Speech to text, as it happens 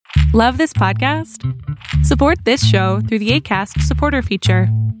Love this podcast? Support this show through the Acast supporter feature.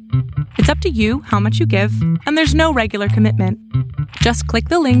 It's up to you how much you give, and there's no regular commitment. Just click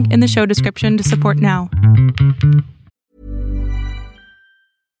the link in the show description to support now.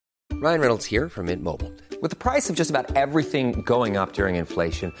 Ryan Reynolds here from Mint Mobile. With the price of just about everything going up during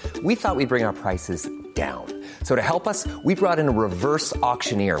inflation, we thought we'd bring our prices down. So to help us, we brought in a reverse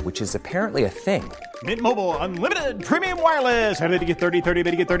auctioneer, which is apparently a thing. Mint Mobile Unlimited Premium Wireless. How to get 30, 30,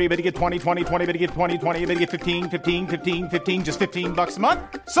 bit to get 30, bit to get 20, 20, 20, bit to get 20, 20, bit to get 15, 15, 15, 15, just $15 a month?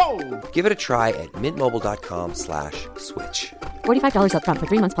 Sold! Give it a try at mintmobile.com/switch. $45 up front for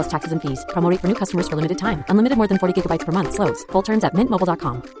 3 months plus taxes and fees. Promo rate for new customers for limited time. Unlimited more than 40 gigabytes per month. Slows full terms at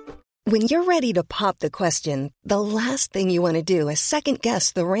mintmobile.com. When you're ready to pop the question, the last thing you want to do is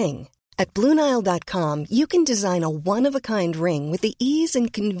second-guess the ring. At BlueNile.com, you can design a one-of-a-kind ring with the ease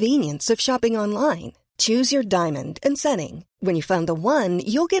and convenience of shopping online. Choose your diamond and setting. When you find the one,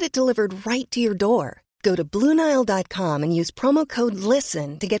 you'll get it delivered right to your door. Go to BlueNile.com and use promo code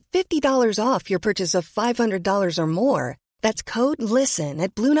LISTEN to get $50 off your purchase of $500 or more. That's code LISTEN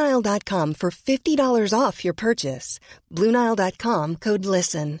at BlueNile.com for $50 off your purchase. BlueNile.com, code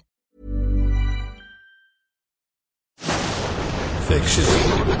LISTEN. Fiction,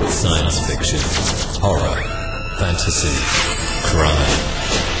 science fiction, horror, fantasy, crime,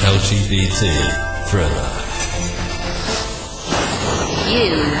 LGBT, thriller.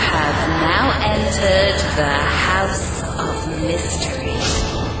 You have now entered the House of Mystery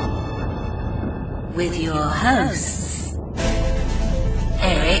with your hosts,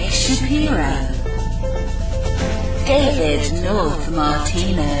 Eric Shapiro, David North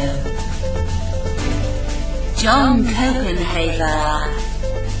Martino, John Copenhaver,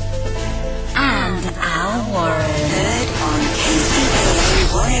 and Al Warren. Heard on KCAA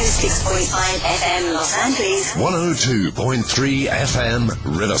 106.5 FM Los Angeles, 102.3 FM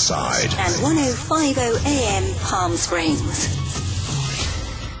Riverside, and 105.0 AM Palm Springs.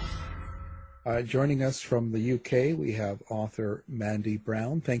 Joining us from the UK, we have author Mandy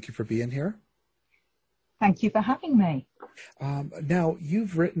Brown. Thank you for being here. Thank you for having me. Now,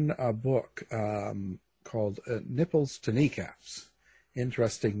 you've written a book called Nipples to Kneecaps.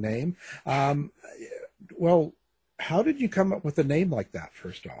 Interesting name. Well, how did you come up with a name like that,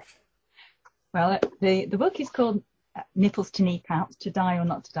 first off? Well, the book is called Nipples to Kneecaps, To Die or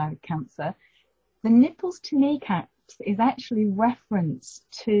Not to Die with Cancer. The nipples to kneecaps is actually reference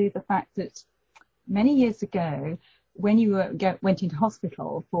to the fact that many years ago, when you went into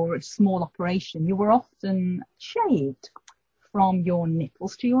hospital for a small operation, you were often shaved from your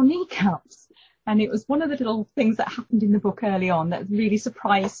nipples to your kneecaps. And it was one of the little things that happened in the book early on that really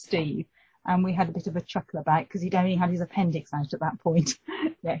surprised Steve. And we had a bit of a chuckle about it because he'd only had his appendix out at that point.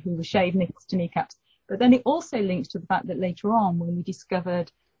 Yeah, he was shaved nipples to kneecaps. But then it also links to the fact that later on, when we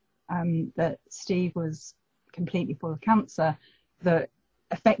discovered that Steve was completely full of cancer, that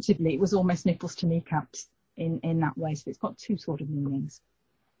effectively it was almost nipples to kneecaps in that way. So it's got two sort of meanings.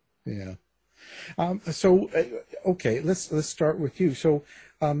 Yeah. Okay, let's start with you. So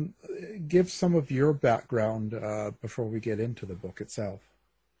give some of your background before we get into the book itself.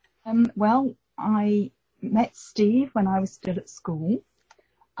 Well, I met Steve when I was still at school,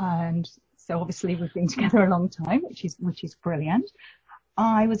 and so obviously we've been together a long time, which is brilliant.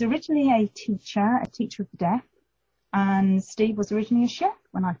 I was originally a teacher of the deaf, and Steve was originally a chef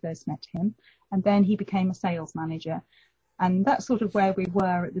when I first met him, and then he became a sales manager. And that's sort of where we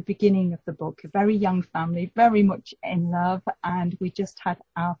were at the beginning of the book, a very young family, very much in love, and we just had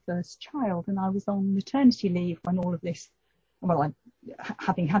our first child. And I was on maternity leave when all of this,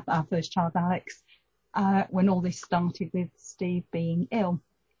 having had our first child, Alex, when all this started with Steve being ill.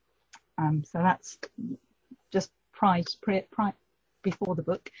 So that's just before the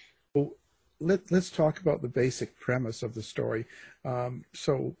book. Well, let's talk about the basic premise of the story.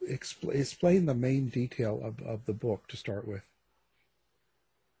 So explain the main detail of the book to start with.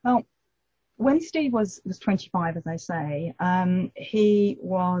 Well, when Steve was 25, as I say, he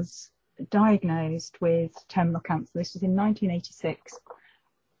was diagnosed with terminal cancer. This was in 1986.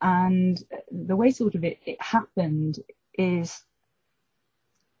 And the way sort of it happened is,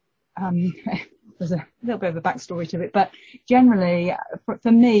 there's a little bit of a backstory to it, but generally,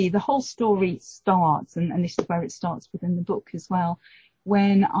 for me, the whole story starts, and this is where it starts within the book as well,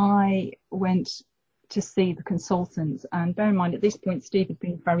 when I went to see the consultant. And bear in mind, at this point, Steve had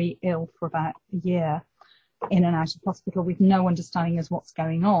been very ill for about a year, in and out of hospital, with no understanding as what's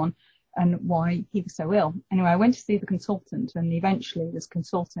going on and why he was so ill. Anyway, I went to see the consultant, and eventually this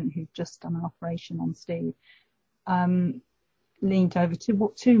consultant who'd just done an operation on Steve leaned over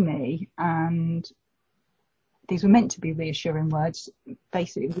to me and these were meant to be reassuring words.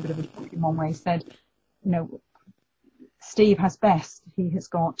 Basically, it was a bit of a, in one way, said, you know, Steve has best. He has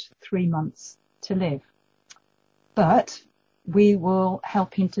got 3 months to live. But we will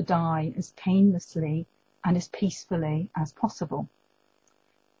help him to die as painlessly and as peacefully as possible.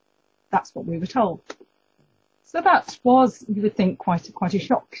 That's what we were told. So that was, you would think, quite a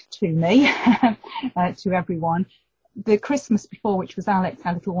shock to me, to everyone. The Christmas before, which was Alex,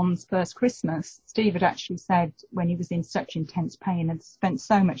 our little one's first Christmas, Steve had actually said, when he was in such intense pain and spent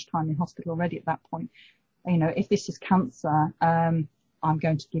so much time in hospital already at that point, you know, if this is cancer, I'm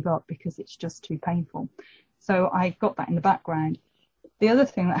going to give up because it's just too painful. So I got that in the background. The other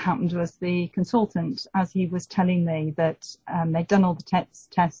thing that happened was the consultant, as he was telling me that they'd done all the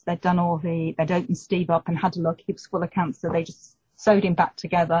tests, they'd opened Steve up and had a look. He was full of cancer. They just sewed him back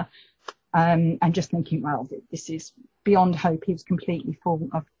together, and just thinking, well, this is beyond hope. He was completely full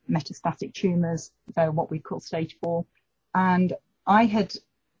of metastatic tumours, so what we call stage 4. And I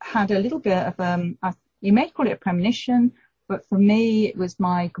had a little bit of, you may call it a premonition, but for me, it was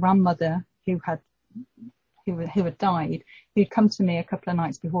my grandmother who had died, who'd come to me a couple of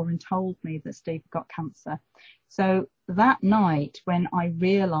nights before and told me that Steve got cancer. So that night when I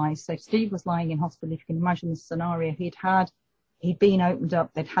realised, so Steve was lying in hospital, if you can imagine the scenario, he'd been opened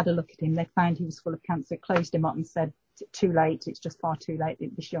up, they'd had a look at him, they found he was full of cancer, closed him up and said, too late, it's just far too late,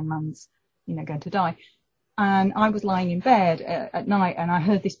 this young man's, you know, going to die. And I was lying in bed at night and I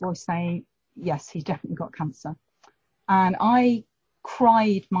heard this voice saying, yes, he's definitely got cancer. And I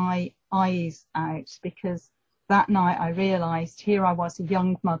cried my eyes out because that night I realised here I was, a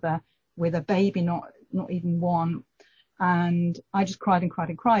young mother with a baby, not even one, and I just cried and cried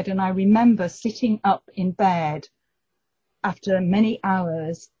and cried. And I remember sitting up in bed after many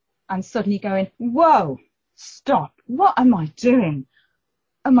hours and suddenly going, whoa, stop, what am I doing?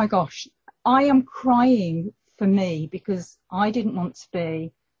 Oh my gosh, I am crying for me because I didn't want to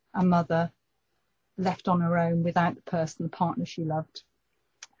be a mother left on her own without the person, the partner she loved.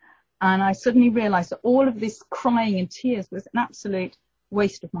 And I suddenly realised that all of this crying and tears was an absolute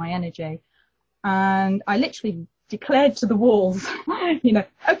waste of my energy. And I literally declared to the walls, you know,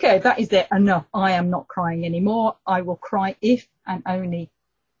 okay, that is it, enough. I am not crying anymore. I will cry if and only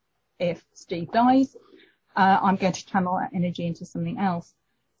if Steve dies. I'm going to channel that energy into something else.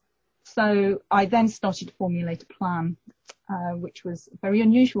 So I then started to formulate a plan, which was a very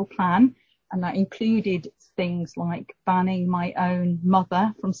unusual plan. And that included things like banning my own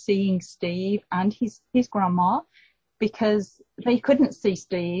mother from seeing Steve and his grandma, because they couldn't see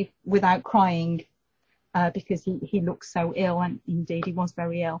Steve without crying, because he looked so ill, and indeed he was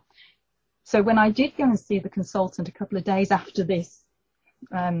very ill. So when I did go and see the consultant a couple of days after this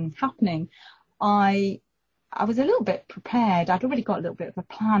happening, I was a little bit prepared. I'd already got a little bit of a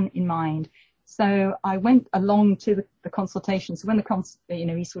plan in mind. So I went along to the consultation. So when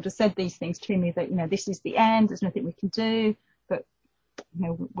he sort of said these things to me that, you know, this is the end, there's nothing we can do, but, you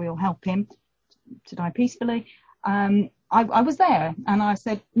know, we'll help him to die peacefully. I was there and I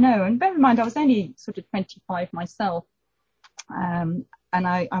said no. And bear in mind, I was only sort of 25 myself. And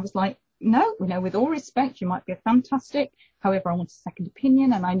I was like, no, you know, with all respect, you might be fantastic. However, I want a second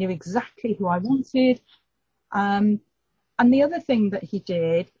opinion, and I knew exactly who I wanted. And the other thing that he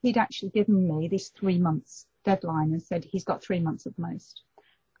did, he'd actually given me this 3 months deadline and said he's got 3 months at most.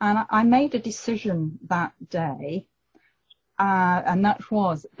 And I made a decision that day, and that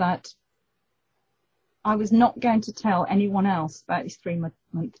was that I was not going to tell anyone else about this 3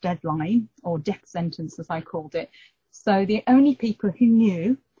 month deadline, or death sentence as I called it. So the only people who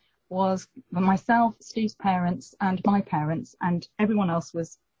knew was myself, Steve's parents and my parents, and everyone else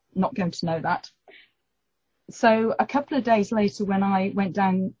was not going to know that. So a couple of days later, when I went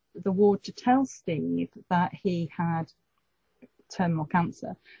down the ward to tell Steve that he had terminal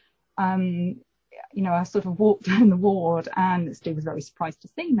cancer, you know, I sort of walked down the ward and Steve was very surprised to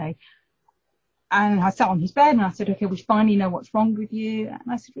see me. And I sat on his bed and I said, okay, we finally know what's wrong with you. And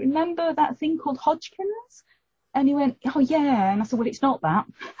I said, remember that thing called Hodgkin's? And he went, oh yeah. And I said, well, it's not that.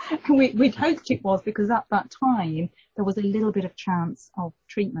 We'd hoped it was, because at that time there was a little bit of chance of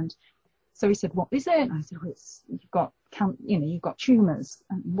treatment. So he said, what is it? And I said, well, you've got tumours.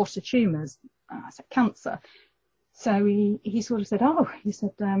 And what are tumours? And I said, cancer. So he sort of said,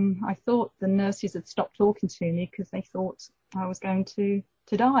 I thought the nurses had stopped talking to me because they thought I was going to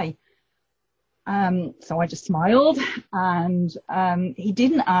die. So I just smiled, and he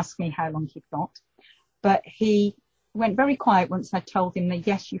didn't ask me how long he'd got, but he went very quiet once I told him that,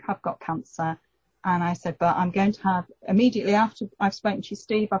 yes, you have got cancer. And I said, but I'm going to have, immediately after I've spoken to you,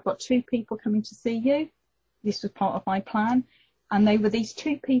 Steve, I've got 2 people coming to see you. This was part of my plan. And they were these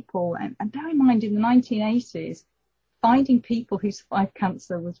two people, and bear in mind, in the 1980s, finding people who survived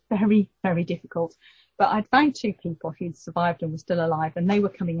cancer was very, very difficult. But I'd found two people who'd survived and were still alive, and they were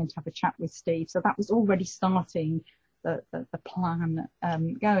coming in to have a chat with Steve. So that was already starting the plan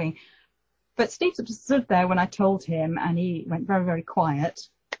going. But Steve sort of stood there when I told him, and he went very, very quiet.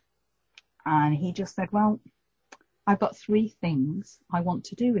 And he just said, well, I've got 3 things I want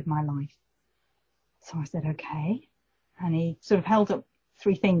to do with my life. So I said, okay. And he sort of held up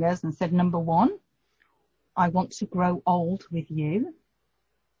 3 fingers and said, number 1, I want to grow old with you.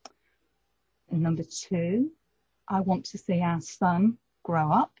 And number 2, I want to see our son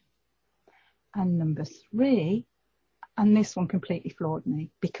grow up. And number 3, and this one completely floored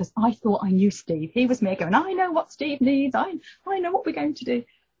me, because I thought I knew Steve. He was me going, I know what Steve needs. I know what we're going to do.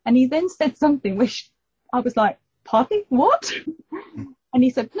 And he then said something which I was like, pardon, what? And he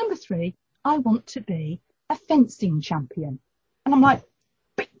said, number 3, I want to be a fencing champion. And I'm like,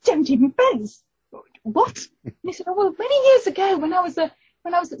 but you don't even fence. What? And he said, oh, well, many years ago when I was at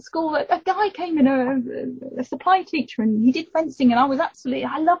school, a guy came in, a supply teacher, and he did fencing, and I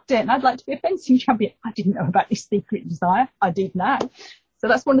loved it, and I'd like to be a fencing champion. I didn't know about this secret desire. I did now. So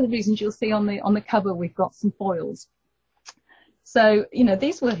that's one of the reasons you'll see on the cover we've got some foils. So,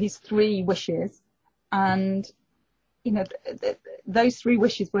 these were his 3 wishes, and, those 3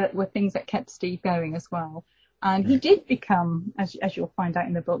 wishes were things that kept Steve going as well. And he did become, as you'll find out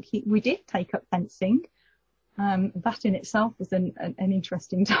in the book, we did take up fencing. That in itself was an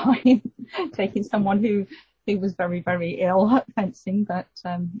interesting time, taking someone who was very, very ill at fencing, but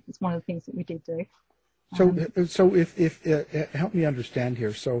it's one of the things that we did do. So if help me understand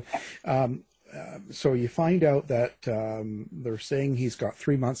here. So you find out that they're saying he's got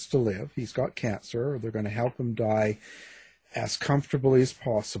 3 months to live. He's got cancer. They're going to help him die as comfortably as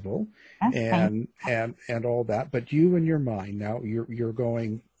possible, and all that. But you, in your mind now, you're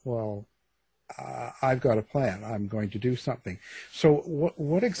going, well, I've got a plan. I'm going to do something. So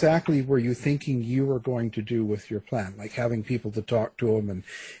what exactly were you thinking you were going to do with your plan? Like having people to talk to him,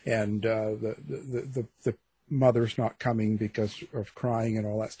 and the mother's not coming because of crying and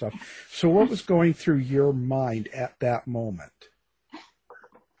all that stuff. So what was going through your mind at that moment?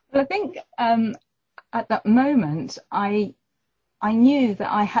 Well, I think at that moment, I knew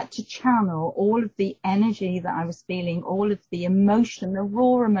that I had to channel all of the energy that I was feeling, all of the emotion, the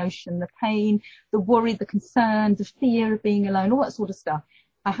raw emotion, the pain, the worry, the concern, the fear of being alone, all that sort of stuff.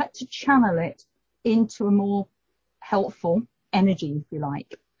 I had to channel it into a more helpful energy, if you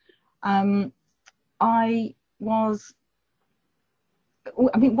like. One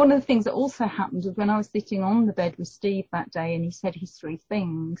of the things that also happened was when I was sitting on the bed with Steve that day, and he said his 3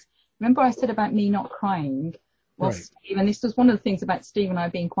 things. Remember I said about me not crying? Well, right. Steve, and this was one of the things about Steve and I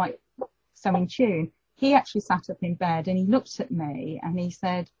being quite so in tune, he actually sat up in bed and he looked at me and he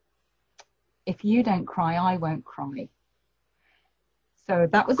said, if you don't cry, I won't cry. So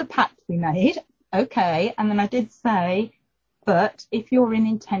that was a pact we made. Okay. And then I did say, but if you're in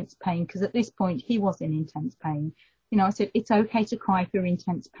intense pain, because at this point he was in intense pain, I said, it's okay to cry if you're in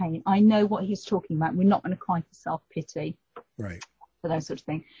intense pain. I know what he's talking about. We're not going to cry for self-pity. Right. For those sort of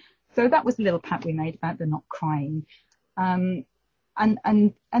things. So that was a little pact we made about the not crying. And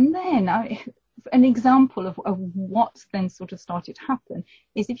then an example of what then sort of started to happen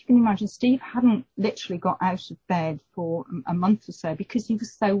is, if you can imagine, Steve hadn't literally got out of bed for a month or so because he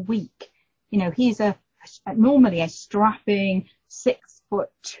was so weak. He's normally a strapping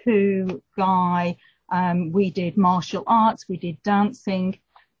 6'2" guy. We did martial arts, we did dancing,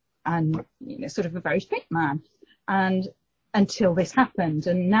 and sort of a very fit man. And until this happened,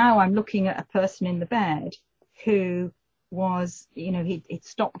 and now I'm looking at a person in the bed who was, he'd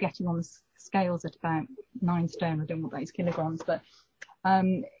stopped getting on the scales at about 9 stone. I don't know what that is, kilograms, but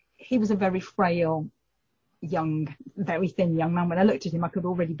he was a very frail, young, very thin young man. When I looked at him, I could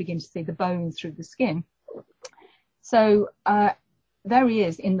already begin to see the bones through the skin. So there he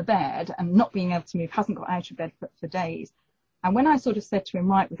is in the bed, and not being able to move, hasn't got out of bed for days. And when I sort of said to him,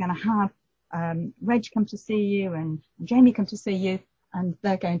 right, we're going to have Reg come to see you and Jamie come to see you, and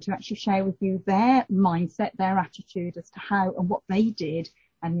they're going to actually share with you their mindset, their attitude as to how and what they did.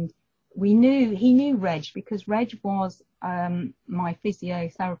 And he knew Reg because Reg was my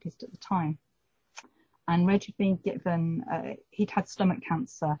physiotherapist at the time, and Reg had been given he'd had stomach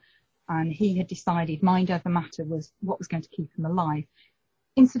cancer, and he had decided mind over matter was what was going to keep him alive.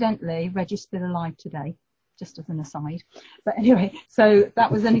 Incidentally, Reg is still alive today, just as an aside. But anyway, so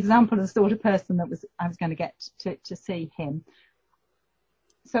that was an example of the sort of person that I was going to get to see him.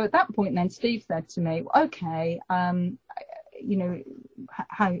 So at that point then, Steve said to me, okay,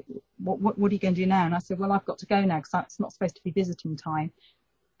 what are you going to do now? And I said, well, I've got to go now because it's not supposed to be visiting time.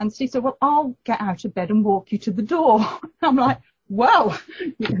 And Steve said, well, I'll get out of bed and walk you to the door. I'm like, well,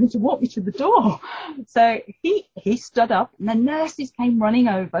 you're going to walk me to the door. So he stood up, and the nurses came running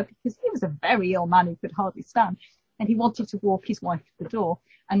over because he was a very ill man who could hardly stand. And he wanted to walk his wife to the door.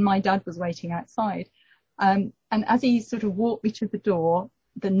 And my dad was waiting outside. And as he sort of walked me to the door,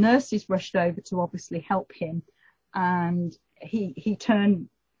 the nurses rushed over to obviously help him. And he turned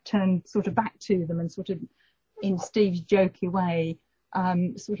sort of back to them and sort of in Steve's jokey way,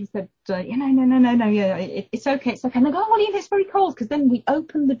 sort of said, no, yeah, it's okay. And they go, oh, well, it's very cold. Because then we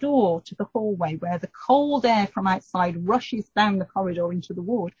opened the door to the hallway where the cold air from outside rushes down the corridor into the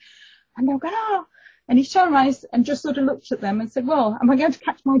ward. And they'll go, oh. And he turned around and just sort of looked at them and said, well, am I going to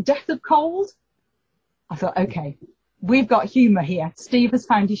catch my death of cold? I thought, okay, we've got humour here. Steve has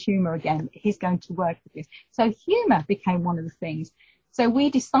found his humour again. He's going to work with this. So humour became one of the things. So we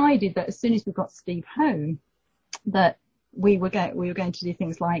decided that as soon as we got Steve home, that we were going to do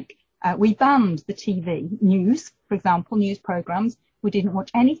things like we banned the TV news, for example, news programmes. We didn't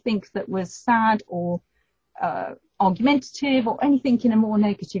watch anything that was sad or argumentative or anything in a more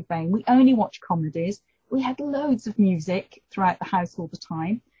negative vein. We only watched comedies. We had loads of music throughout the house all the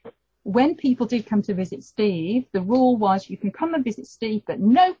time. When people did come to visit Steve, the rule was you can come and visit Steve, but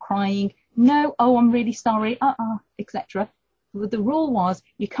no crying, no, oh, I'm really sorry, etc. The rule was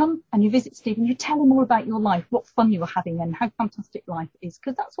you come and you visit Steve and you tell him all about your life, what fun you were having and how fantastic life is,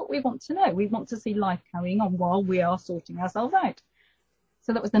 because that's what we want to know. We want to see life carrying on while we are sorting ourselves out.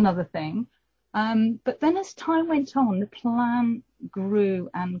 So that was another thing. But then as time went on, the plan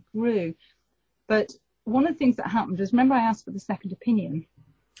grew and grew. But one of the things that happened was, remember I asked for the second opinion?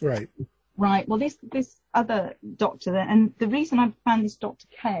 Right. Right. Well, this other doctor, and the reason I found this Dr.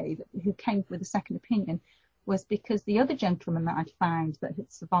 K, who came with a second opinion, was because the other gentleman that I'd found that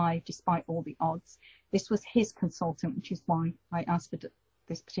had survived despite all the odds, this was his consultant, which is why I asked for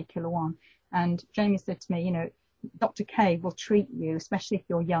this particular one. And Jamie said to me, Dr. K will treat you, especially if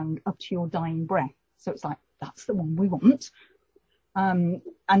you're young, up to your dying breath. So it's like, that's the one we want. And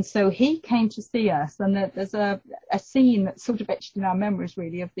so he came to see us, and there's a scene that's sort of etched in our memories,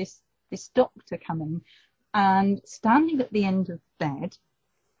 really, of this doctor coming and standing at the end of the bed.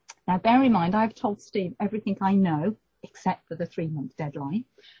 Now, bear in mind, I've told Steve everything I know, except for the 3-month deadline.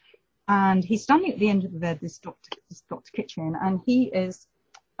 And he's standing at the end of the bed, this Dr. Kitchen, and he is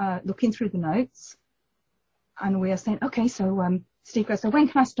looking through the notes. And we are saying, okay, so Steve goes, so when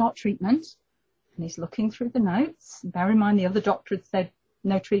can I start treatment? And he's looking through the notes. Bear in mind, the other doctor had said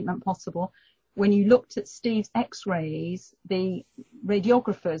no treatment possible. When you looked at Steve's x-rays, the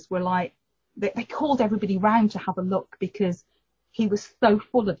radiographers were like, they called everybody round to have a look because he was so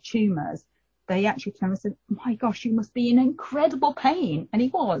full of tumours. They actually came and said, my gosh, you must be in incredible pain. And he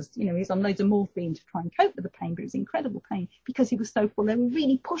was, he was on loads of morphine to try and cope with the pain, but it was incredible pain because he was so full. They were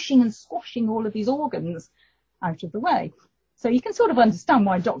really pushing and squashing all of his organs out of the way. So you can sort of understand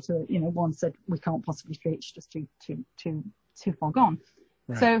why Dr. One said, we can't possibly treat, it's just too far gone.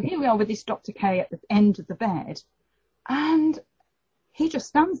 Right. So here we are with this Dr. K at the end of the bed, and he just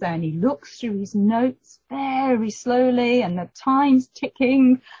stands there and he looks through his notes very slowly, and the time's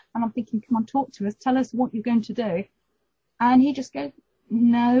ticking, and I'm thinking, come on, talk to us, tell us what you're going to do. And he just goes,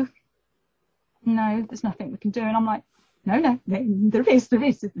 no, there's nothing we can do. And I'm like, no, there is.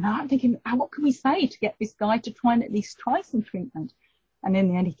 No, I'm thinking, what can we say to get this guy to try and at least try some treatment? And in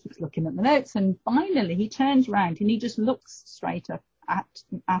the end, he keeps looking at the notes, and finally he turns around and he just looks straight up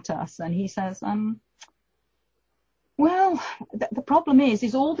at us, and he says, well, the problem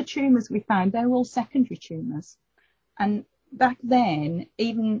is all the tumours we found, they're all secondary tumours. And back then,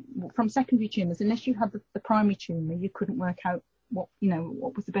 even from secondary tumours, unless you had the primary tumour, you couldn't work out what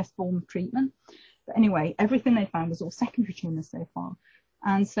was the best form of treatment. But anyway, everything they found was all secondary tumours so far.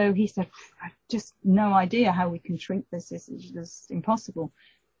 And so he said, I've just no idea how we can treat this. It's just impossible.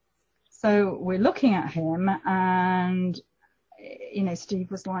 So we're looking at him, and, Steve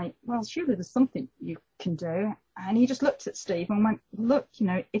was like, well, surely there's something you can do. And he just looked at Steve and went, look,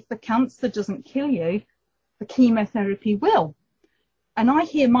 if the cancer doesn't kill you, the chemotherapy will. And I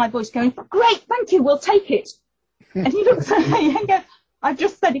hear my voice going, great, thank you, we'll take it. And he looks at me and goes, I've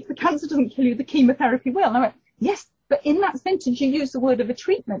just said if the cancer doesn't kill you, the chemotherapy will. And I went, yes, but in that sentence you use the word of a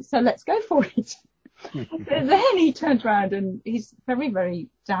treatment, so let's go for it. But then he turned around, and he's very, very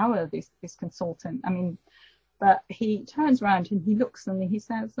dour, this consultant. But he turns around and he looks and he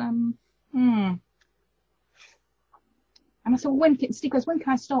says, And I said, well, Steve goes, when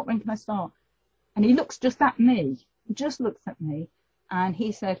can I start? And he looks just at me, and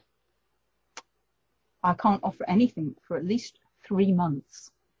he said, I can't offer anything for at least 3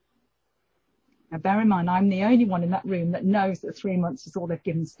 months. Now, bear in mind, I'm the only one in that room that knows that 3 months is all they've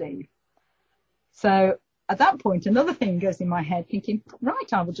given Steve. So at that point, another thing goes in my head, thinking,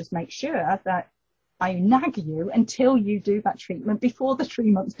 right, I will just make sure that I nag you until you do that treatment before the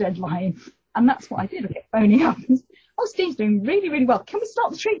 3 months deadline. And that's what I did. I kept phoning up. Oh, Steve's doing really, really well. Can we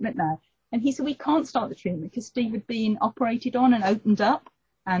start the treatment now? And he said, we can't start the treatment because Steve had been operated on and opened up.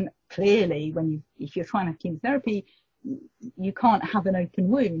 And clearly, if you're trying to have chemotherapy, you can't have an open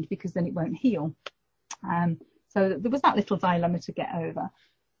wound because then it won't heal. So there was that little dilemma to get over.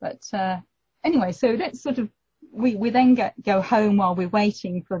 But anyway, so let's sort of, we then go home while we're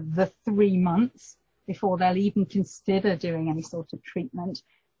waiting for the 3 months before they'll even consider doing any sort of treatment,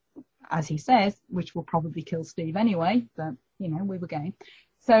 as he says, which will probably kill Steve anyway, but, we were going.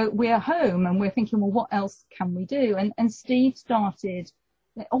 So we're home and we're thinking, well, what else can we do? And Steve started,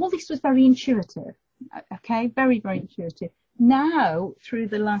 all this was very intuitive, okay, very, very intuitive. Now, through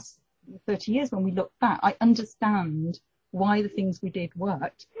the last 30 years, when we look back, I understand why the things we did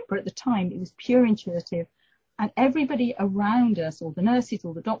worked, but at the time it was pure intuitive. And everybody around us, all the nurses,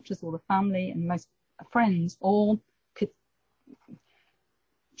 all the doctors, all the family and most friends, all could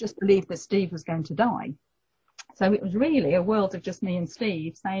just believe that Steve was going to die. So it was really a world of just me and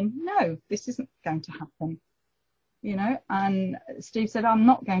Steve saying, no, this isn't going to happen. And Steve said, I'm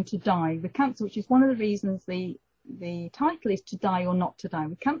not going to die with cancer, which is one of the reasons the title is To Die or Not to Die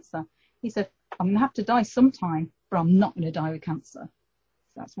with Cancer. He said, I'm going to have to die sometime, but I'm not going to die with cancer.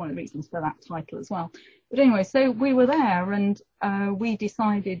 So that's one of the reasons for that title as well. But anyway, so we were there and we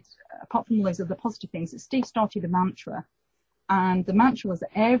decided, apart from all those other positive things, that Steve started a mantra. And the mantra was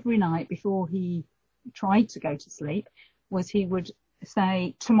that every night before he tried to go to sleep was he would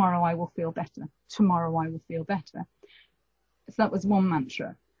say, tomorrow I will feel better. Tomorrow I will feel better. So that was one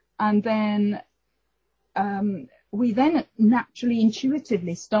mantra. And then we then naturally,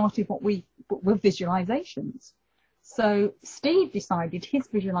 intuitively started what were visualizations. So Steve decided his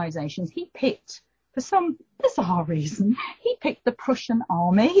visualizations, he picked, for some bizarre reason, he picked the Prussian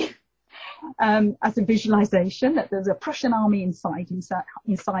army as a visualization, that there's a Prussian army inside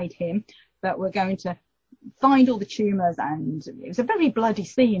him that were going to find all the tumours, and it was a very bloody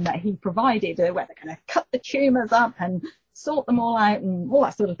scene that he provided where they're going to cut the tumours up and sort them all out and all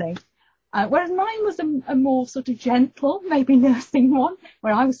that sort of thing. Whereas mine was a more sort of gentle, maybe nursing one,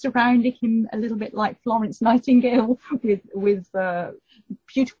 where I was surrounding him a little bit like Florence Nightingale with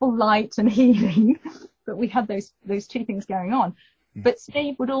beautiful light and healing. But we had those two things going on. But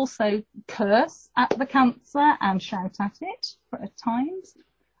Steve would also curse at the cancer and shout at it at times.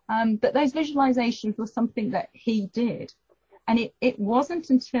 But those visualizations were something that he did. And it wasn't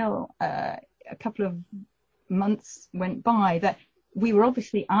until a couple of months went by that we were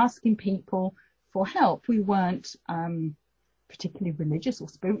obviously asking people for help. We weren't particularly religious or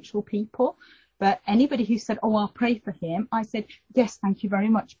spiritual people, but anybody who said, oh, I'll pray for him, I said, yes, thank you very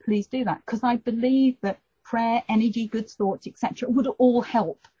much, please do that. Because I believe that prayer, energy, good thoughts, etc. would all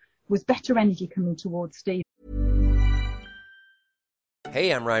help, was better energy coming towards Steve.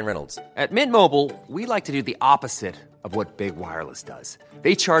 Hey, I'm Ryan Reynolds. At Mint Mobile, we like to do the opposite of what Big Wireless does.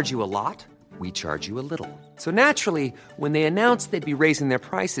 They charge you a lot. We charge you a little. So naturally, when they announced they'd be raising their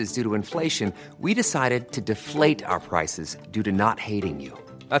prices due to inflation, we decided to deflate our prices due to not hating you.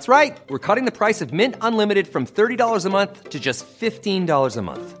 That's right. We're cutting the price of Mint Unlimited from $30 a month to just $15 a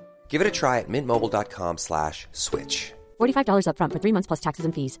month. Give it a try at mintmobile.com/switch. $45 up front for 3 months plus taxes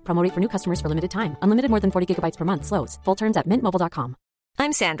and fees. Promo rate for new customers for limited time. Unlimited more than 40 gigabytes per month. Slows full terms at mintmobile.com.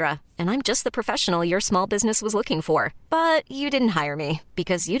 I'm Sandra, and I'm just the professional your small business was looking for. But you didn't hire me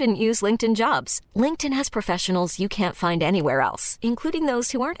because you didn't use LinkedIn Jobs. LinkedIn has professionals you can't find anywhere else, including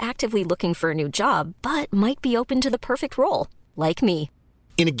those who aren't actively looking for a new job, but might be open to the perfect role, like me.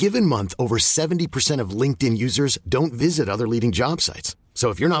 In a given month, over 70% of LinkedIn users don't visit other leading job sites. So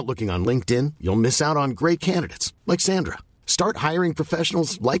if you're not looking on LinkedIn, you'll miss out on great candidates like Sandra. Start hiring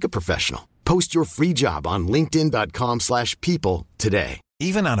professionals like a professional. Post your free job on linkedin.com/people today.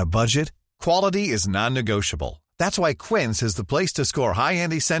 Even on a budget, quality is non-negotiable. That's why Quince is the place to score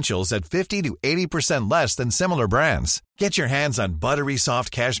high-end essentials at 50 to 80% less than similar brands. Get your hands on buttery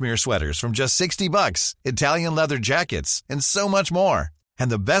soft cashmere sweaters from just $60, Italian leather jackets, and so much more. And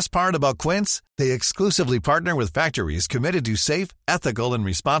the best part about Quince, they exclusively partner with factories committed to safe, ethical, and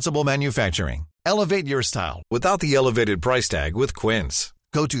responsible manufacturing. Elevate your style without the elevated price tag with Quince.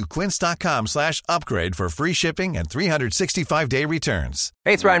 Go to quince.com/upgrade for free shipping and 365-day returns.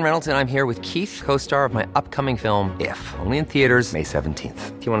 Hey, it's Ryan Reynolds, and I'm here with Keith, co-star of my upcoming film, If, only in theaters May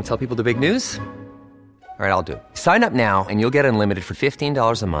 17th. Do you want to tell people the big news? All right, I'll do it. Sign up now and you'll get unlimited for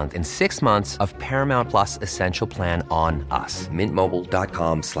 $15 a month and 6 months of Paramount Plus Essential Plan on us.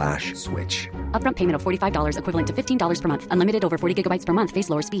 MintMobile.com/switch. Upfront payment of $45 equivalent to $15 per month. Unlimited over 40 gigabytes per month.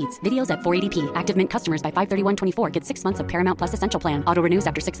 Face lower speeds. Videos at 480p. Active Mint customers by 531.24 get 6 months of Paramount Plus Essential Plan. Auto renews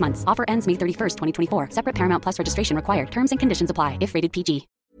after 6 months. Offer ends May 31st, 2024. Separate Paramount Plus registration required. Terms and conditions apply if rated PG.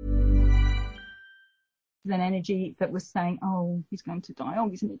 An energy that was saying, oh, he's going to die. Oh,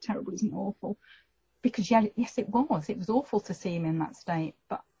 isn't it terrible? Isn't it awful? Because, yes, it was. It was awful to see him in that state,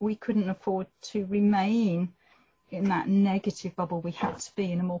 but we couldn't afford to remain in that negative bubble. We had to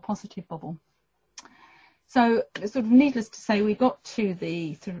be in a more positive bubble. So, sort of needless to say, we got to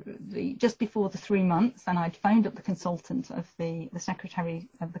the just before the 3 months, and I'd phoned up the consultant of the secretary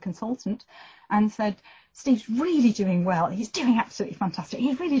of the consultant and said, Steve's really doing well. He's doing absolutely fantastic.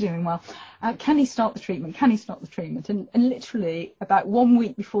 He's really doing well. Can he start the treatment? Can he start the treatment? And literally about 1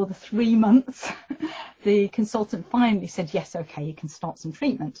 week before the 3 months, the consultant finally said, yes, okay, you can start some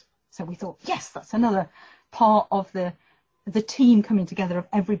treatment. So we thought, yes, that's another part of the team coming together, of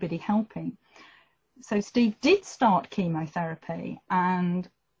everybody helping. So Steve did start chemotherapy, and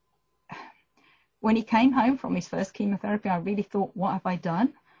when he came home from his first chemotherapy, I really thought, what have I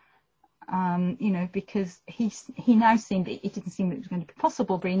done? Because he now seemed, it didn't seem that it was going to be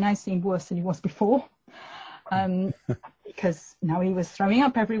possible, but he now seemed worse than he was before, because now he was throwing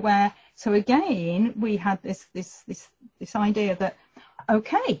up everywhere. So again, we had this idea that,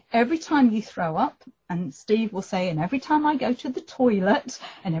 okay, every time you throw up, and Steve will say, and every time I go to the toilet,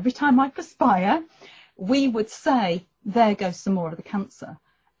 and every time I perspire, we would say, there goes some more of the cancer.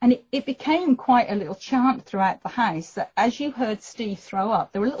 And it became quite a little chant throughout the house that as you heard Steve throw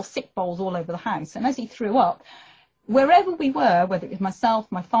up, there were little sick bowls all over the house. And as he threw up, wherever we were, whether it was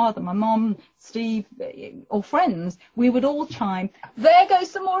myself, my father, my mum, Steve, or friends, we would all chime, there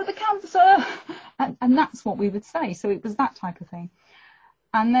goes some more of the cancer. And that's what we would say. So it was that type of thing.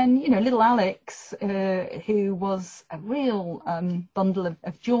 And then, little Alex, who was a real bundle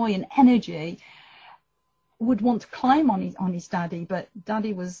of joy and energy, would want to climb on his daddy, but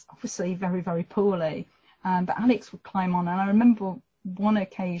daddy was obviously very, very poorly. But Alex would climb on. And I remember one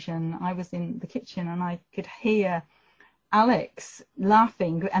occasion I was in the kitchen and I could hear Alex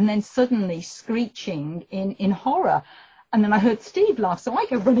laughing and then suddenly screeching in horror. And then I heard Steve laugh. So I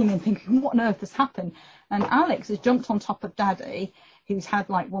go running and thinking, what on earth has happened? And Alex has jumped on top of daddy, who's had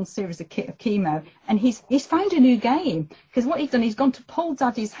like one series of chemo, and he's found a new game, because what he's done, he's gone to pull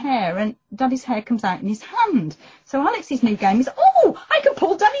daddy's hair, and daddy's hair comes out in his hand. So Alex's new game is, oh, I can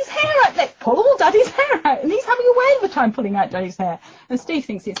pull daddy's hair out. Let's pull all daddy's hair out. And he's having a whale of a time pulling out daddy's hair. And Steve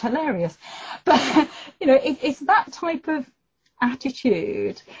thinks it's hilarious. But, it's that type of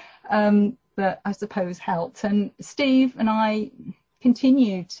attitude that I suppose helped. And Steve and I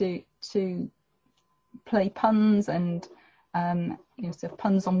continue to play puns and sort of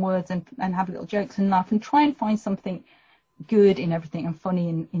puns on words and have little jokes and laugh and try and find something good in everything and funny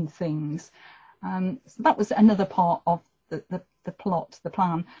in things. So that was another part of the plot, the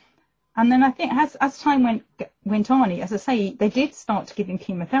plan. And then I think as time went on, as I say, they did start to give him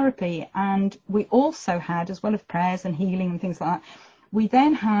chemotherapy, and we also had, as well as prayers and healing and things like that, we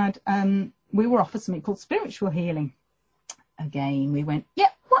then had, we were offered something called spiritual healing. Again, we went,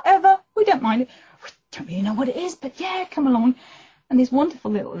 yeah, whatever, we don't mind it. We don't really know what it is, but yeah, come along. And this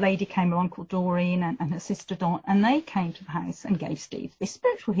wonderful little lady came along called Doreen and her sister Dawn, and they came to the house and gave Steve this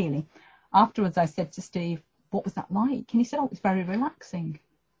spiritual healing. Afterwards, I said to Steve, what was that like? And he said, oh, it was very relaxing.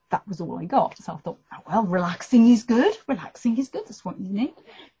 That was all I got. So I thought, oh, well, relaxing is good. Relaxing is good. That's what you need.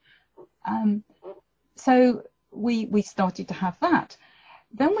 So we started to have that.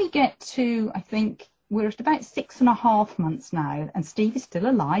 Then we get to, I think, we're at about 6.5 months now, and Steve is still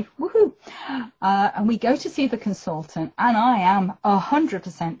alive. Woohoo! And we go to see the consultant, and I am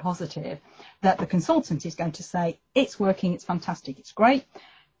 100% positive that the consultant is going to say, it's working, it's fantastic, it's great.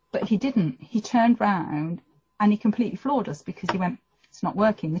 But he didn't. He turned round and he completely floored us, because he went, it's not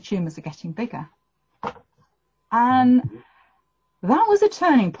working, the tumours are getting bigger. And that was a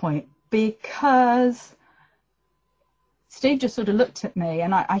turning point, because Steve just sort of looked at me,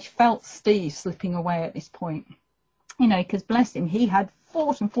 and I felt Steve slipping away at this point, because bless him, he had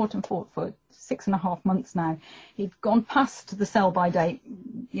fought for 6.5 months now. He'd gone past the sell-by date,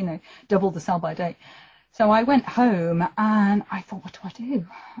 double the sell-by date. So I went home and I thought, what do I do?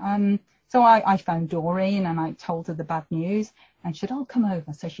 So I phoned Doreen and I told her the bad news, and she said, oh, come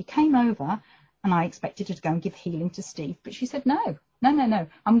over. So she came over, and I expected her to go and give healing to Steve, but she said, no, I'm going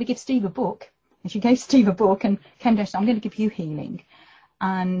to give Steve a book. And she gave Steve a book and came down and said, I'm going to give you healing.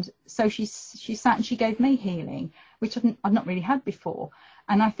 And so she sat and she gave me healing, which I'd not really had before.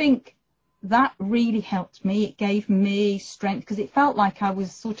 And I think that really helped me. It gave me strength because it felt like I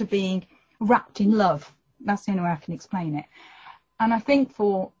was sort of being wrapped in love. That's the only way I can explain it. And I think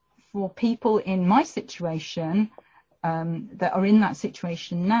for people in my situation, that are in that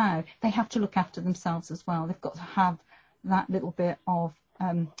situation now, they have to look after themselves as well. They've got to have that little bit of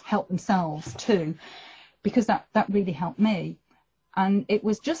help themselves too, because that really helped me. And it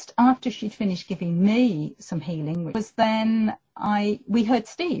was just after she'd finished giving me some healing, which was then we heard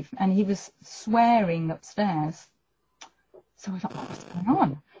Steve, and he was swearing upstairs. So I thought, what's going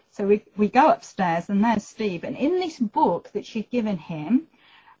on? So we go upstairs, and there's Steve. And in this book that she'd given him,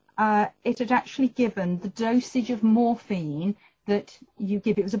 it had actually given the dosage of morphine that you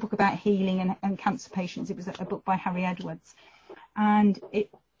give. It was a book about healing and cancer patients. It was a book by Harry Edwards. And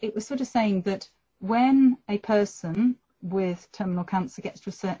it was sort of saying that when a person with terminal cancer gets to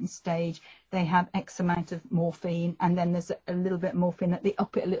a certain stage, they have X amount of morphine, and then there's a little bit of morphine that they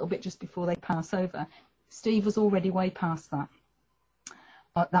up it a little bit just before they pass over. Steve was already way past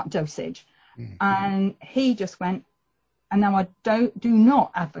that dosage. Mm-hmm. And he just went, and now I do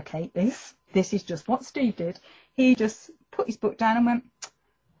not advocate this. This is just what Steve did. He just put his book down and went,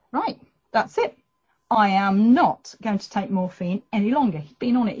 right, that's it. I am not going to take morphine any longer. He'd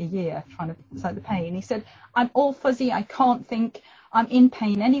been on it a year trying to fight the pain. He said, I'm all fuzzy. I can't think. I'm in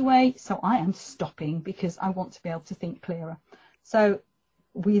pain anyway. So I am stopping because I want to be able to think clearer. So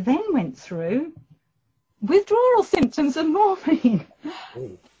we then went through withdrawal symptoms of morphine,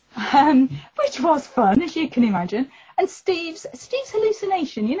 which was fun, as you can imagine. And Steve's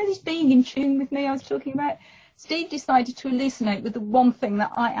hallucination, you know, this being in tune with me I was talking about. Steve decided to hallucinate with the one thing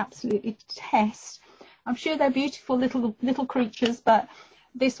that I absolutely detest. I'm sure they're beautiful little creatures, but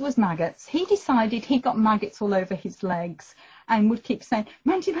this was maggots. He decided he got maggots all over his legs and would keep saying,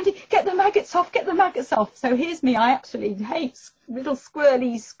 Mandy, get the maggots off, get the maggots off. So here's me, I absolutely hate little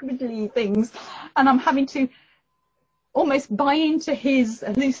squirrely, squiddly things. And I'm having to almost buy into his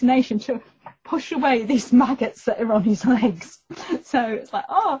hallucination to push away these maggots that are on his legs. So it's like,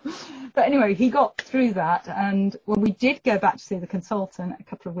 oh. But anyway, he got through that. And when we did go back to see the consultant a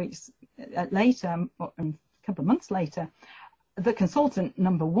couple of weeks later, or a couple of months later, the consultant,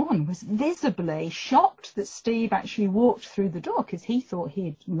 number one, was visibly shocked that Steve actually walked through the door, because he thought he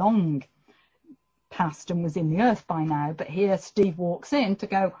had long passed and was in the earth by now. But here Steve walks in to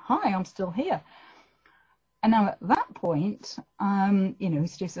go, hi, I'm still here. And now at that point, you know,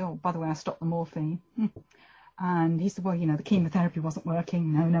 Steve said, oh, by the way, I stopped the morphine. And he said, well, you know, the chemotherapy wasn't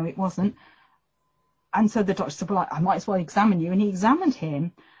working. No, it wasn't. And so the doctor said, well, I might as well examine you. And he examined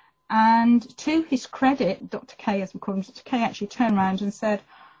him. And to his credit, Dr. K, as we call him, Dr. K actually turned around and said,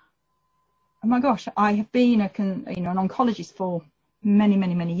 oh my gosh, I have been an oncologist for many,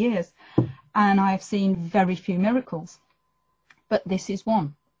 many, many years. And I have seen very few miracles. But this is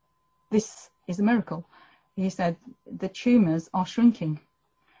one. This is a miracle. He said, the tumours are shrinking.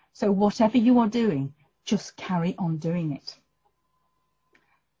 So whatever you are doing, just carry on doing it.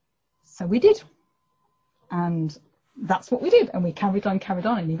 So we did. And that's what we did. And we carried on.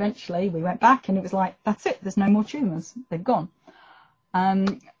 And eventually we went back and it was like, that's it. There's no more tumours. They've gone.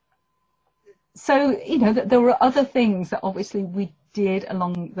 So, you know, there were other things that obviously we did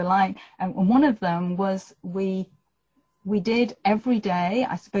along the line. And one of them was we did every day,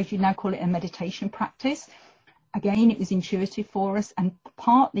 I suppose you'd now call it a meditation practice. Again, it was intuitive for us and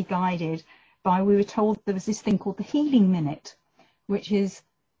partly guided by, we were told there was this thing called the Healing Minute, which is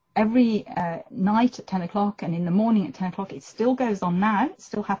every night at 10 o'clock and in the morning at 10 o'clock. It still goes on now. It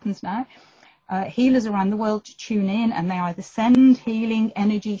still happens now. Healers around the world to tune in, and they either send healing,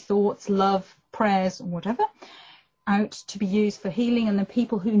 energy, thoughts, love, prayers, or whatever, out to be used for healing. And the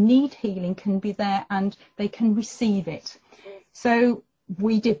people who need healing can be there and they can receive it. So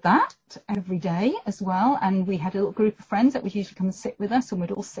we did that every day as well. And we had a little group of friends that would usually come and sit with us, and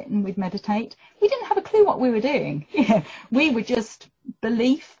we'd all sit and we'd meditate. We didn't have a clue what we were doing. We were just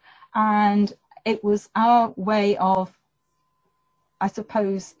belief. And it was our way of, I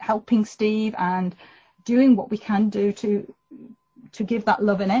suppose, helping Steve and doing what we can do to give that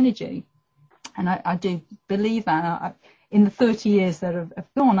love and energy. And I do believe that. In the 30 years that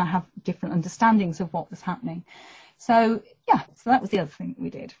have gone, I have different understandings of what was happening. So, yeah, so that was the other thing that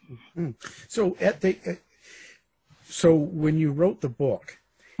we did. Mm-hmm. So so when you wrote the book,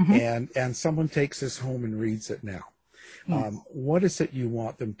 mm-hmm. and someone takes this home and reads it now, yes. What is it you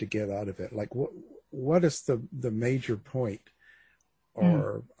want them to get out of it? Like, what is the major point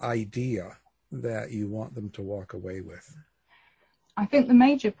or idea that you want them to walk away with? I think the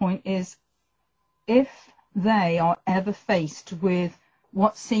major point is, if they are ever faced with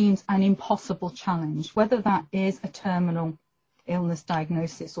what seems an impossible challenge, whether that is a terminal illness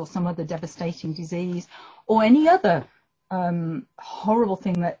diagnosis or some other devastating disease or any other horrible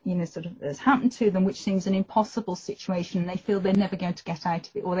thing that, you know, sort of has happened to them, which seems an impossible situation, and they feel they're never going to get out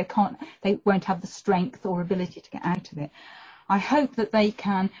of it, or they won't have the strength or ability to get out of it. I hope that they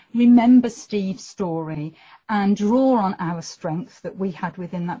can remember Steve's story and draw on our strength that we had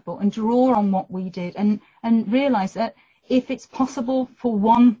within that book and draw on what we did and realise that if it's possible for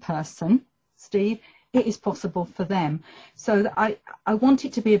one person, Steve, it is possible for them. So that I want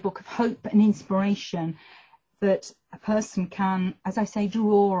it to be a book of hope and inspiration that a person can, as I say,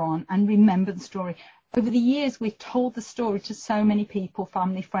 draw on and remember the story. Over the years, we've told the story to so many people,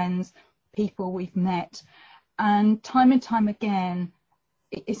 family, friends, people we've met. And time again,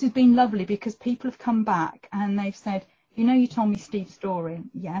 it has been lovely because people have come back and they've said, you know, you told me Steve's story.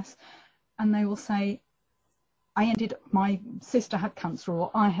 Yes. And they will say, my sister had cancer,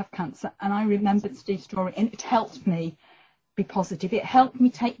 or I have cancer, and I remembered Steve's story, and it helped me be positive. It helped me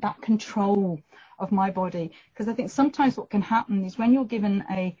take back control of my body. Because I think sometimes what can happen is when you're given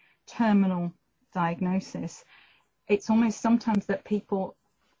a terminal diagnosis, it's almost sometimes that people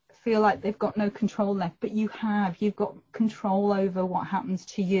feel like they've got no control left, but you've got control over what happens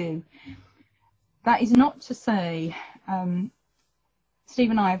to you. That is not to say,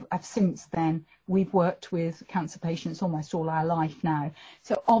 Steve and I have since then, we've worked with cancer patients almost all our life now.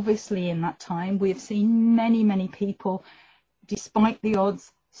 So obviously in that time, we've seen many, many people, despite the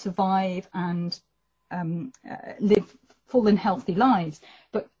odds, survive and live full and healthy lives.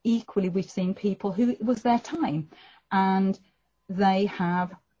 But equally, we've seen people who it was their time and they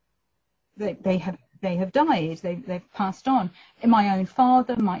have died, they've passed on. And my own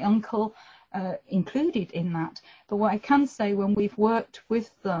father, my uncle, included in that. But what I can say, when we've worked with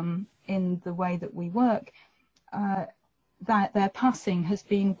them in the way that we work, that their passing has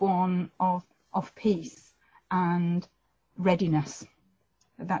been one of peace and readiness.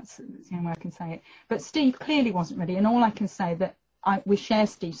 That's the only way I can say it. But Steve clearly wasn't ready, and all I can say that we share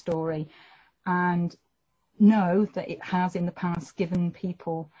Steve's story and know that it has in the past given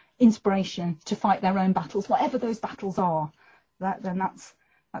people inspiration to fight their own battles, whatever those battles are.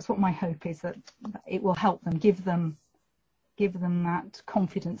 That's what my hope is, that it will help them, give them that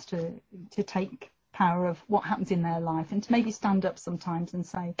confidence to take power of what happens in their life, and to maybe stand up sometimes and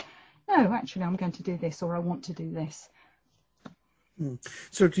say, no, actually I'm going to do this, or I want to do this.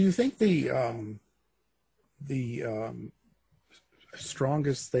 So do you think the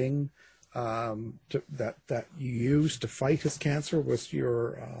strongest thing that you used to fight his cancer was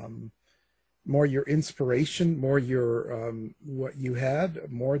your more your inspiration, more your what you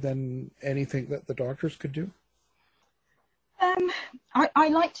had, more than anything that the doctors could do? I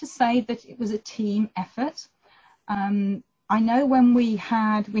like to say that it was a team effort. I know when we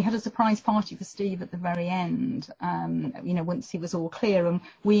had a surprise party for Steve at the very end, you know, once he was all clear, and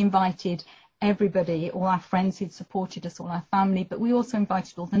we invited everybody, all our friends who'd supported us, all our family, but we also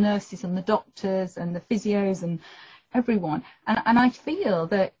invited all the nurses and the doctors and the physios and everyone. And I feel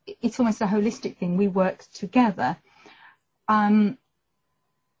that it's almost a holistic thing. We worked together.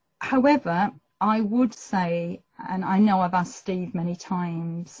 However, I would say, and I know I've asked Steve many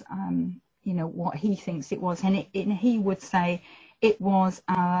times, you know, what he thinks it was, and he would say it was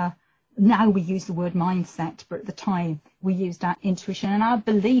our, now we use the word mindset, but at the time we used our intuition and our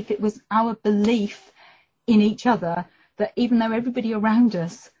belief. It was our belief in each other that even though everybody around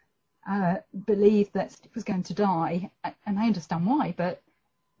us believed that Steve was going to die, and I understand why, but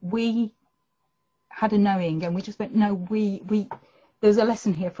we had a knowing, and we just went, no, there's a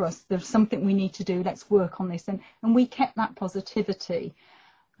lesson here for us. There's something we need to do. Let's work on this. And we kept that positivity.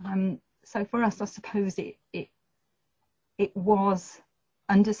 So for us, I suppose it was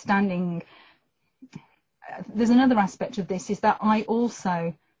understanding. There's another aspect of this, is that I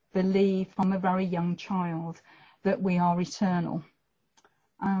also believe from a very young child that we are eternal.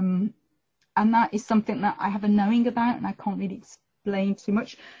 And that is something that I have a knowing about, and I can't really explain too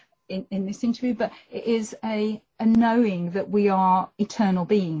much in this interview, but it is a knowing that we are eternal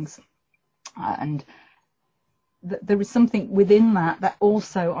beings. And there is something within that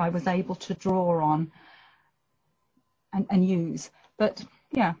also I was able to draw on and use. But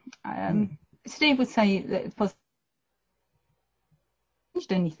yeah, Steve would say that it was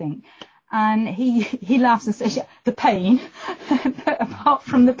anything, and he laughs and says, yeah, the pain. But apart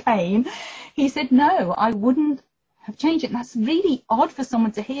from the pain, he said, no, I wouldn't have changed it. And that's really odd for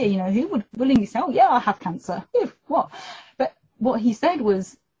someone to hear. You know, who would willingly say, oh yeah, I have cancer? What? But what he said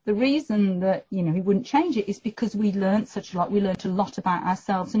was, the reason that, you know, he wouldn't change it is because we learned such a lot. We learned a lot about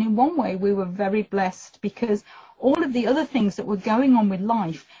ourselves. And in one way, we were very blessed because all of the other things that were going on with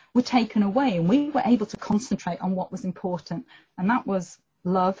life were taken away, and we were able to concentrate on what was important, and that was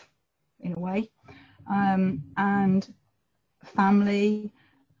love, in a way, and family,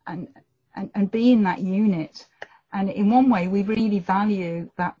 and being that unit. And in one way, we really value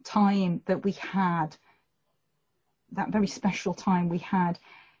that time that we had, that very special time we had,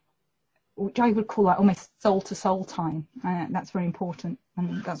 which I would call that almost soul-to-soul time. That's very important,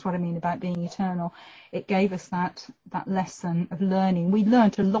 and that's what I mean about being eternal. It gave us that lesson of learning. We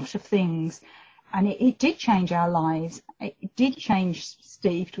learned a lot of things, and it did change our lives. It did change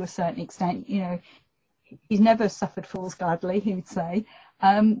Steve to a certain extent. You know, he's never suffered fools gladly, he would say.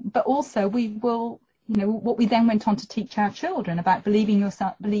 But also we will, you know, what we then went on to teach our children about believing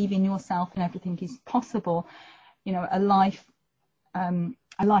yourself, and everything is possible. You know, a life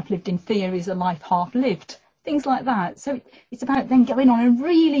lived in fear is a life half lived. Things like that. So it's about then going on and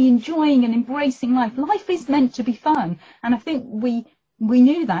really enjoying and embracing life. Life is meant to be fun, and I think we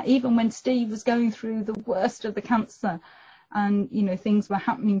knew that even when Steve was going through the worst of the cancer, and you know, things were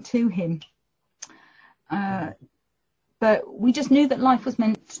happening to him. But we just knew that life was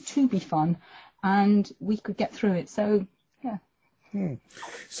meant to be fun, and we could get through it. So, yeah.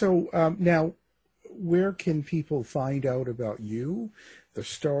 So now, where can people find out about you, the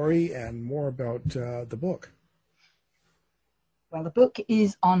story, and more about the book? Well, the book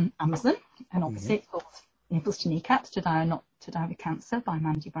is on Amazon, and obviously it's called Nipples to Kneecaps, To Die or Not to Die with Cancer by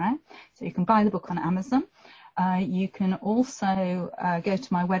Mandy Brown. So you can buy the book on Amazon. You can also go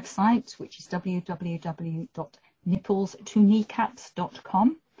to my website, which is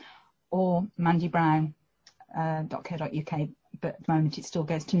www.nippleskneecaps.com or mandybrown.co.uk, but at the moment it still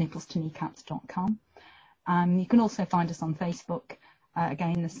goes to nippleskneecaps.com. You can also find us on Facebook.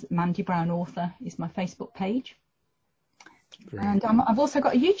 Again, this Mandy Brown Author is my Facebook page. Great. And I've also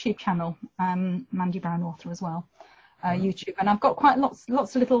got a YouTube channel, Mandy Brown Author as well. YouTube, and I've got quite lots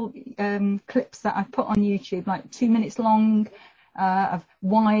of little clips that I've put on YouTube, like 2 minutes long, of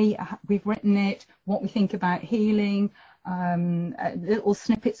why we've written it, what we think about healing, little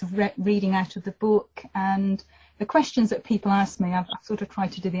snippets of reading out of the book, and the questions that people ask me. I've sort of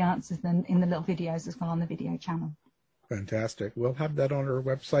tried to do the answers then in the little videos as well on the video channel. Fantastic. We'll have that on our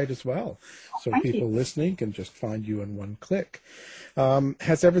website as well, so people listening can just find you in one click.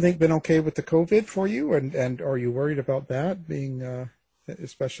 Has everything been okay with the COVID for you, and are you worried about that, being,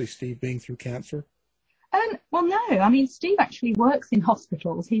 especially Steve being through cancer? Well, no. I mean, Steve actually works in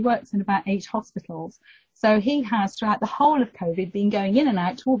hospitals. He works in about 8 hospitals. So he has, throughout the whole of COVID, been going in and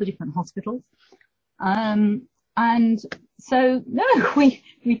out to all the different hospitals. And so, no,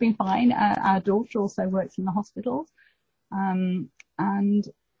 we've been fine. Our daughter also works in the hospitals.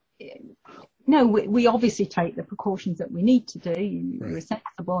 No, we obviously take the precautions that we need to do. We're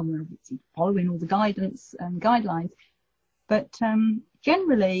sensible and we're following all the guidance and guidelines. But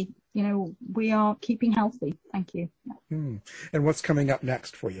generally, you know, we are keeping healthy. Thank you. And what's coming up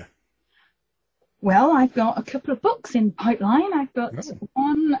next for you? Well, I've got a couple of books in the pipeline. I've got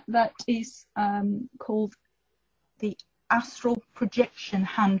one that is called The Astral Projection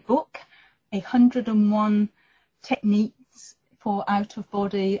Handbook, 101 Techniques for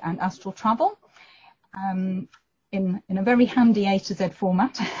Out-of-Body and Astral Travel, in a very handy A to Z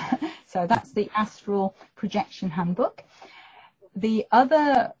format. So that's the Astral Projection Handbook. The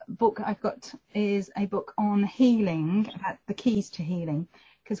other book I've got is a book on healing, about the keys to healing.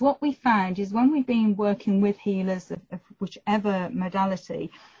 Because what we found is when we've been working with healers of whichever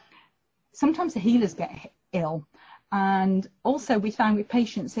modality, sometimes the healers get ill. And also we found with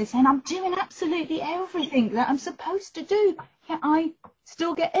patients, they're saying, I'm doing absolutely everything that I'm supposed to do, yet I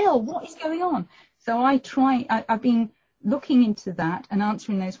still get ill. What is going on? So I've been looking into that and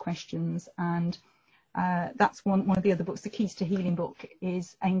answering those questions. And that's one of the other books. The Keys to Healing book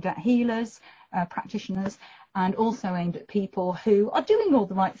is aimed at healers, practitioners, and also aimed at people who are doing all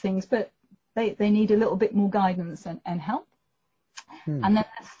the right things, but they need a little bit more guidance and help. And then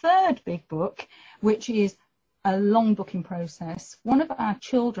the third big book, which is a long booking process. One of our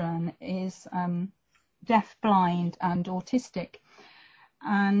children is deaf, blind, and autistic.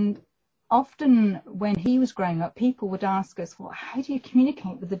 And often when he was growing up, people would ask us, well, how do you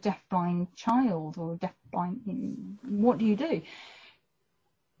communicate with a deaf-blind child or deaf-blind, what do you do?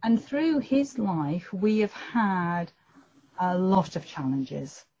 And through his life, we have had a lot of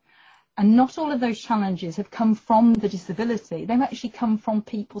challenges. And not all of those challenges have come from the disability. They've actually come from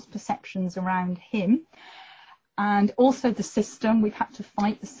people's perceptions around him. And also the system. We've had to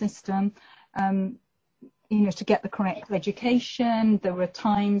fight the system, to get the correct education. There were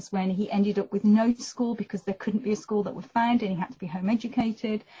times when he ended up with no school because there couldn't be a school that was found and he had to be home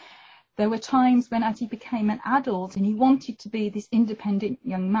educated. there were times when, as he became an adult and he wanted to be this independent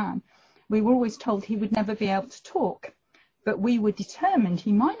young man, we were always told he would never be able to talk. But we were determined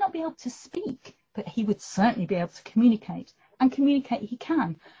he might not be able to speak, but he would certainly be able to communicate. And communicate he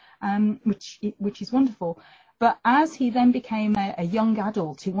can, which is wonderful. But as he then became a young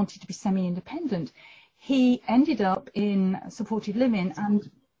adult who wanted to be semi-independent, he ended up in supported living, and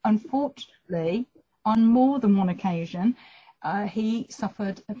unfortunately, on more than one occasion, he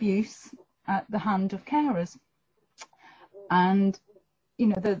suffered abuse at the hand of carers. And, you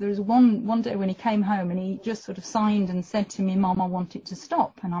know, there was one day when he came home and he just sort of signed and said to me, "Mom, I want it to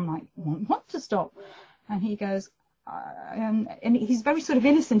stop." And I'm like, "What to stop?" And he goes, and he's very sort of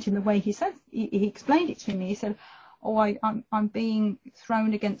innocent in the way he said, he explained it to me. He said, "Oh, I'm being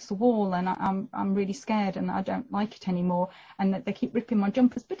thrown against the wall and I'm really scared and I don't like it anymore. And they keep ripping my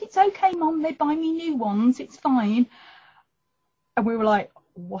jumpers, but it's okay, Mom, they buy me new ones, it's fine." And we were like,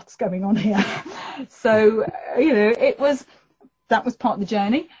 what's going on here? So, you know, that was part of the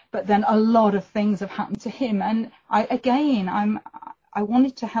journey, but then a lot of things have happened to him. And I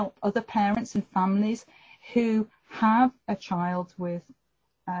wanted to help other parents and families who have a child with,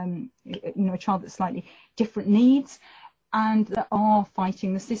 a child that's slightly different needs and that are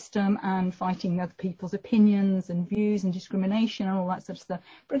fighting the system and fighting other people's opinions and views and discrimination and all that sort of stuff.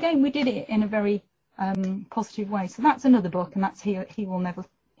 But again, we did it in a very positive way. So that's another book, and that's He Will Never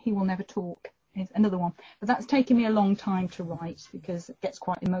Talk. Is another one, but that's taken me a long time to write because it gets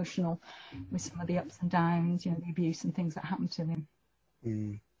quite emotional with some of the ups and downs, you know, the abuse and things that happened to him.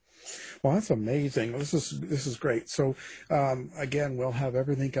 Well, that's amazing. This is great. So again, we'll have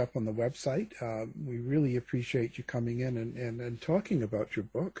everything up on the website. We really appreciate you coming in and talking about your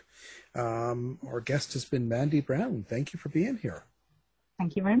book. Our guest has been Mandy Brown. Thank you for being here.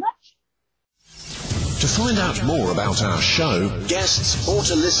 Thank you very much. To find out more about our show, guests, or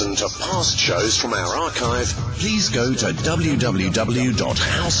to listen to past shows from our archive, please go to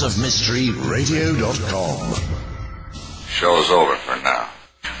www.houseofmysteryradio.com. Show's over for now.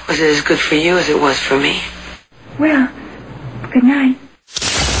 Was it as good for you as it was for me? Well, good night.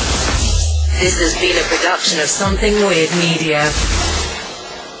 This has been a production of Something Weird Media.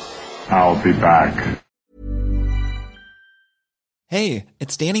 I'll be back. Hey,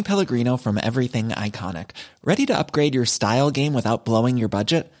 it's Danny Pellegrino from Everything Iconic. Ready to upgrade your style game without blowing your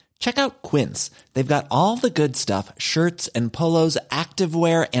budget? Check out Quince. They've got all the good stuff, shirts and polos,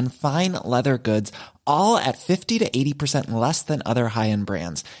 activewear, and fine leather goods, all at 50 to 80% less than other high-end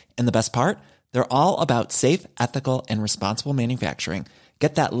brands. And the best part? They're all about safe, ethical, and responsible manufacturing.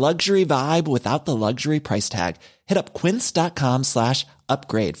 Get that luxury vibe without the luxury price tag. Hit up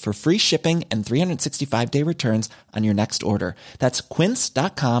quince.com/upgrade for free shipping and 365-day returns on your next order. That's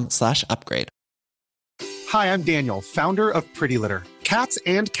quince.com/upgrade. Hi, I'm Daniel, founder of Pretty Litter. Cats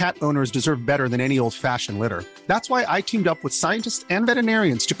and cat owners deserve better than any old-fashioned litter. That's why I teamed up with scientists and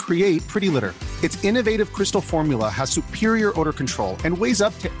veterinarians to create Pretty Litter. Its innovative crystal formula has superior odor control and weighs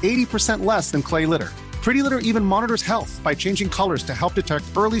up to 80% less than clay litter. Pretty Litter even monitors health by changing colors to help detect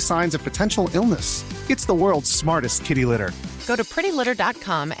early signs of potential illness. It's the world's smartest kitty litter. Go to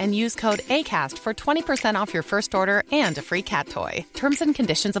prettylitter.com and use code ACAST for 20% off your first order and a free cat toy. Terms and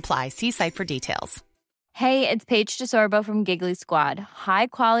conditions apply. See site for details. Hey, it's Paige DeSorbo from Giggly Squad. High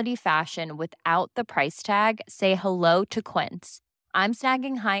quality fashion without the price tag. Say hello to Quince. I'm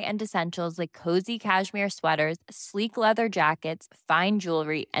snagging high-end essentials like cozy cashmere sweaters, sleek leather jackets, fine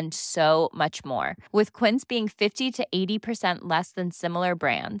jewelry, and so much more. With Quince being 50 to 80% less than similar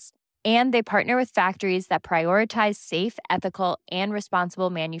brands. And they partner with factories that prioritize safe, ethical, and responsible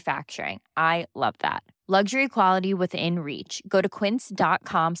manufacturing. I love that. Luxury quality within reach. Go to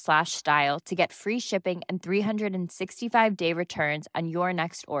quince.com/style to get free shipping and 365-day returns on your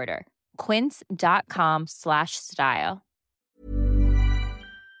next order. Quince.com/style.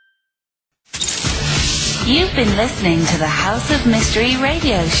 You've been listening to the House of Mystery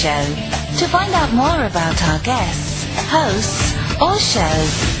radio show. To find out more about our guests, hosts, or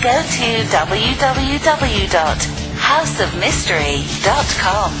shows, go to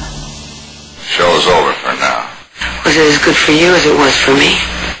www.houseofmystery.com. Show's over for now. Was it as good for you as it was for me?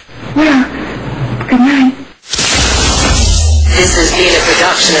 Well, good night. This has been a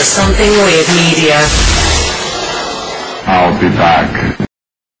production of Something Weird Media. I'll be back.